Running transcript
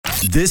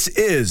This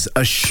is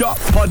a Shock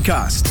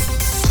Podcast.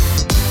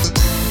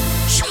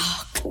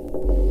 Shock.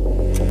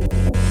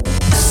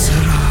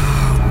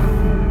 Seram.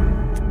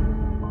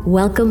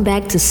 Welcome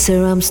back to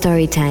Seram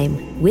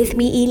Storytime with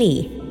me,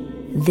 Ili.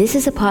 This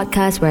is a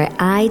podcast where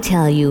I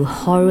tell you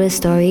horror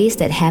stories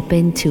that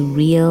happen to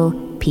real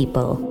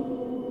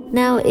people.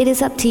 Now, it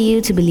is up to you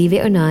to believe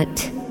it or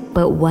not,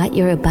 but what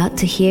you're about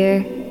to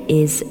hear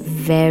is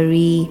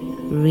very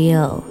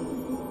real.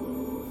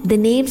 The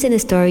names in the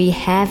story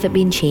have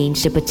been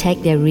changed to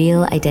protect their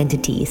real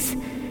identities.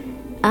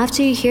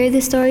 After you hear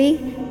this story,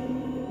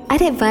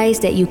 I'd advise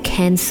that you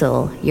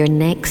cancel your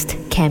next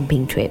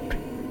camping trip.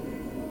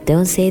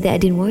 Don't say that I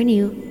didn't warn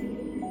you.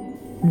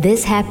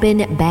 This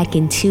happened back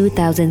in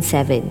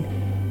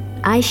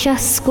 2007. Aishah's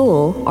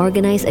school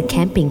organized a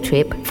camping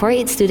trip for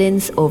its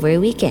students over a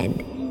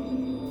weekend.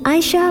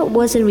 Aishah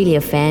wasn't really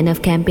a fan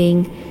of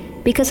camping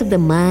because of the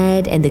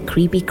mud and the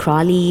creepy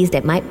crawlies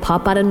that might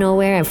pop out of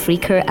nowhere and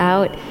freak her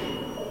out.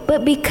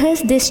 But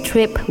because this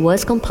trip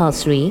was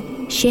compulsory,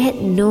 she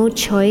had no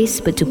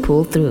choice but to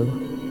pull through.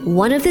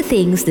 One of the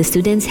things the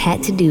students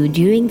had to do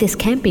during this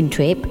camping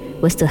trip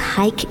was to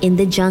hike in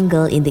the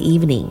jungle in the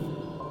evening.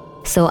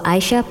 So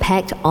Aishah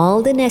packed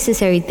all the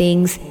necessary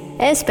things,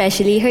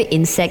 especially her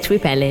insect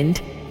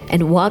repellent,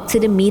 and walked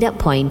to the meetup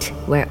point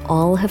where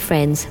all her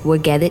friends were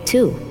gathered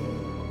too.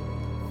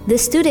 The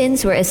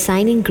students were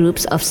assigning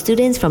groups of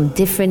students from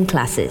different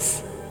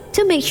classes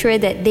to make sure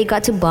that they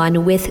got to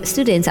bond with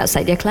students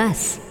outside their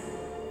class.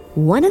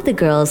 One of the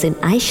girls in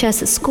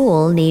Aishah's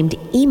school named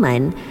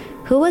Iman,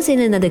 who was in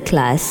another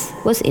class,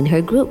 was in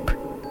her group.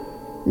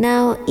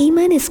 Now,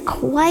 Iman is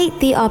quite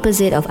the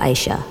opposite of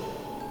Aishah.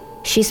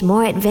 She's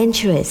more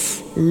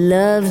adventurous,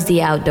 loves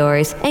the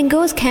outdoors, and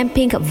goes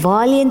camping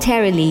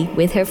voluntarily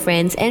with her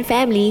friends and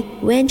family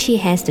when she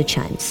has the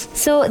chance.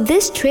 So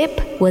this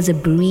trip was a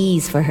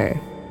breeze for her.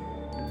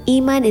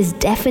 Iman is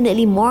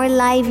definitely more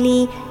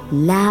lively,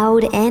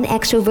 loud, and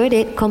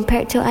extroverted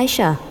compared to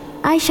Aishah.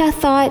 Aishah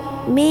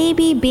thought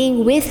maybe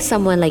being with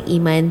someone like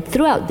Iman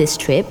throughout this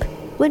trip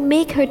would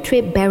make her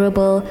trip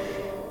bearable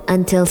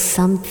until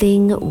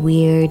something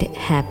weird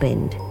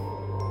happened.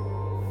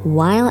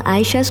 While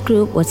Aishah's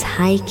group was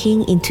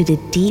hiking into the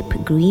deep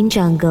green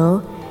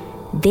jungle,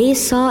 they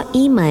saw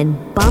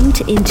Iman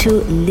bumped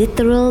into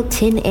literal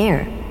thin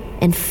air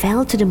and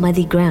fell to the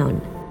muddy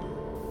ground.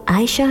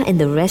 Aishah and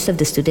the rest of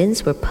the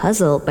students were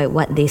puzzled by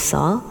what they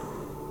saw,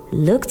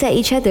 looked at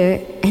each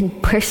other,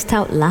 and burst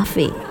out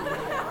laughing.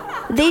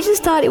 They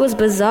just thought it was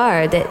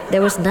bizarre that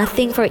there was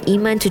nothing for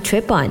Iman to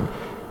trip on,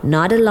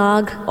 not a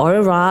log or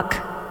a rock.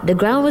 The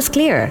ground was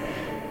clear.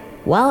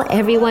 While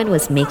everyone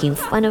was making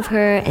fun of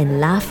her and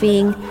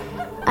laughing,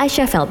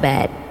 Aishah felt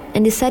bad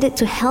and decided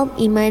to help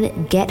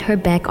Iman get her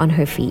back on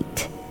her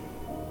feet.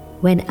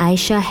 When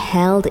Aishah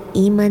held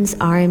Iman's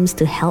arms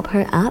to help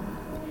her up,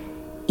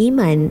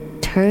 Iman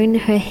turned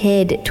her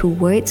head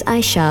towards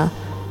Aishah,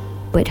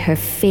 but her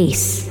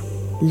face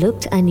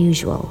looked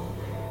unusual.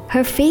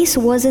 Her face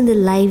wasn't the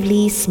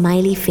lively,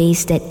 smiley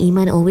face that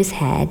Iman always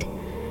had.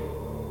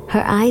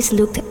 Her eyes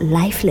looked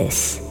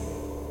lifeless.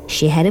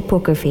 She had a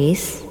poker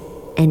face,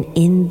 and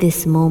in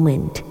this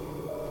moment,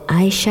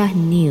 Aishah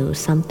knew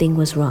something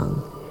was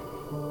wrong.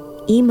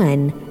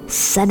 Iman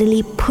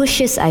suddenly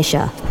pushes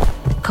Aishah,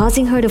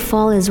 causing her to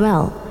fall as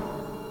well.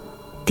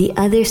 The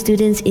other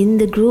students in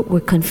the group were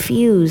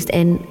confused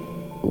and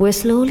were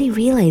slowly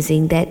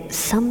realizing that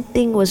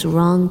something was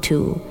wrong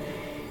too.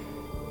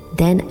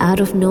 Then out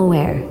of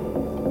nowhere,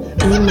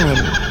 Iman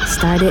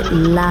started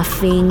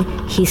laughing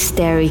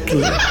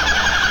hysterically.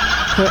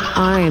 Her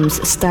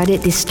arms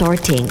started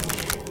distorting,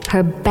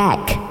 her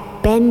back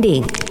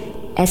bending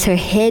as her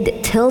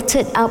head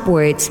tilted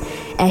upwards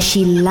as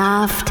she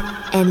laughed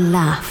and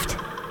laughed.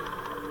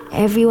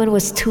 Everyone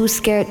was too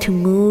scared to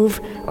move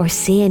or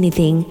say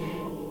anything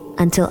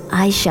until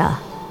Aishah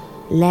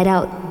let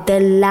out the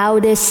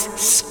loudest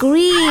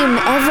scream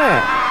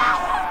ever.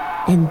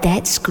 And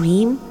that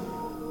scream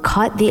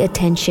caught the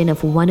attention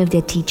of one of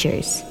their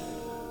teachers,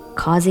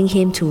 causing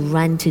him to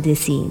run to the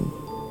scene.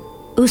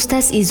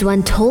 Ustaz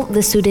Izwan told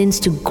the students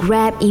to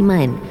grab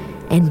Iman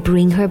and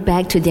bring her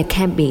back to their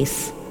camp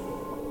base.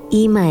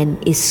 Iman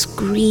is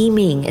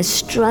screaming and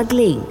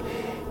struggling,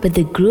 but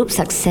the group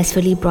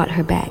successfully brought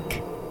her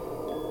back.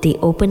 They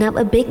opened up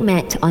a big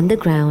mat on the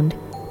ground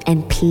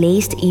and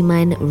placed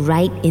Iman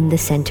right in the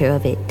center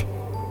of it.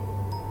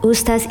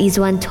 Ustaz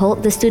Izwan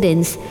told the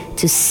students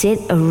to sit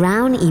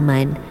around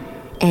Iman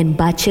and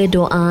baca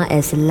doa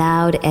as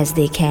loud as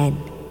they can.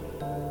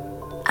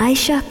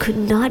 Aishah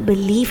could not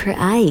believe her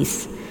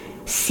eyes,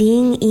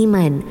 seeing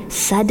Iman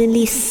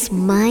suddenly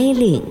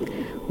smiling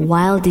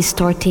while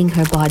distorting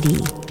her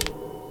body.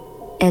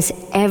 As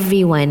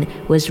everyone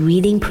was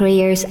reading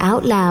prayers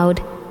out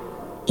loud,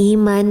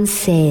 Iman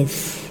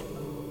says,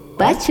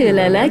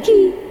 "Bacalah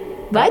lagi,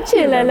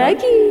 bacalah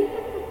lagi,"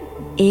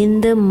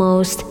 in the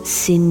most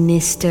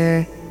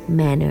sinister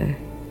manner.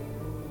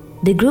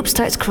 The group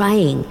starts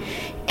crying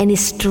and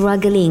is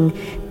struggling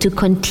to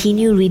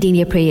continue reading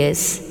their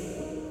prayers.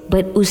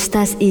 But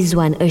Ustaz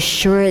Izwan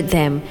assured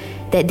them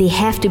that they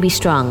have to be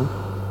strong.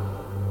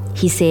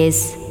 He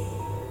says,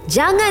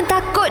 "Jangan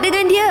takut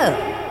dengan dia.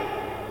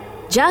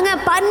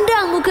 Jangan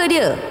pandang muka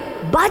dia.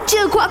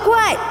 Baca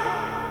kuat-kuat."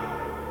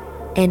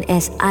 And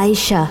as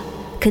Aishah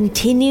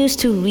continues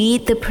to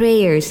read the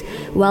prayers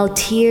while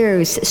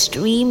tears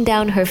stream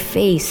down her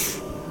face,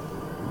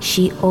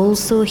 she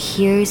also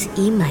hears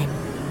Iman.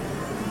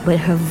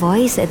 But her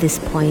voice at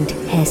this point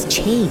has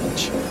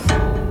changed,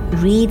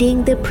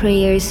 reading the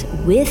prayers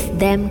with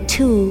them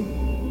too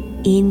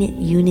in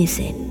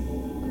unison.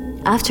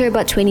 After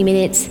about 20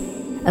 minutes,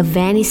 a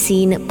van is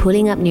seen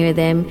pulling up near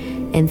them,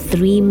 and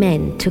 3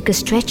 men took a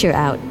stretcher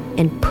out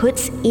and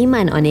puts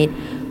Iman on it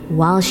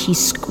while she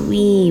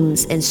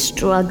screams and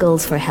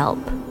struggles for help.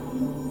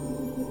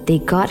 They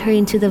got her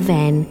into the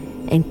van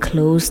and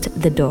closed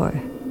the door.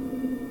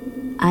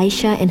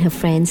 Aishah and her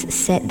friends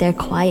sat there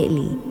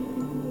quietly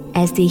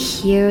as they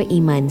hear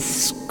Iman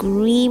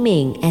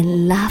screaming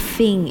and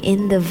laughing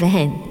in the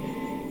van,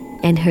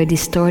 and her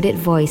distorted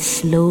voice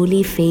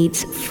slowly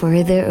fades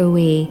further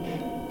away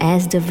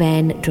as the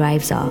van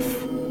drives off.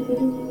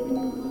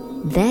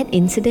 That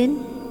incident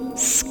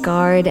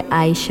scarred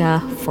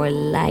Aishah for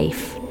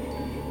life,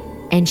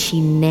 and she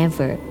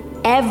never,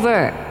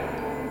 ever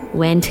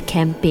went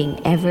camping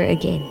ever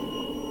again.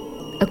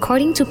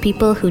 According to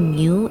people who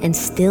knew and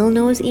still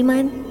knows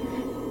Iman,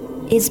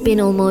 it's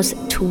been almost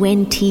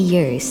 20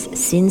 years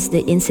since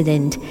the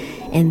incident,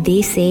 and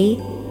they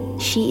say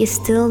she is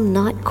still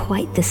not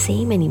quite the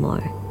same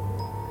anymore.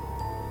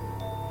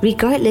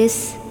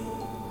 Regardless,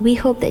 we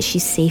hope that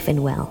she's safe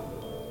and well.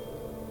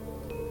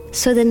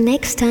 So the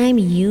next time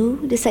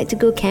you decide to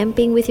go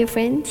camping with your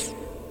friends,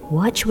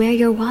 watch where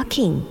you're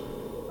walking.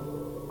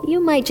 You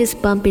might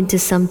just bump into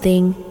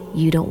something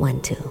you don't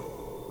want to.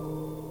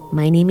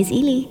 My name is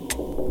Ili.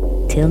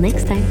 Till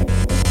next time.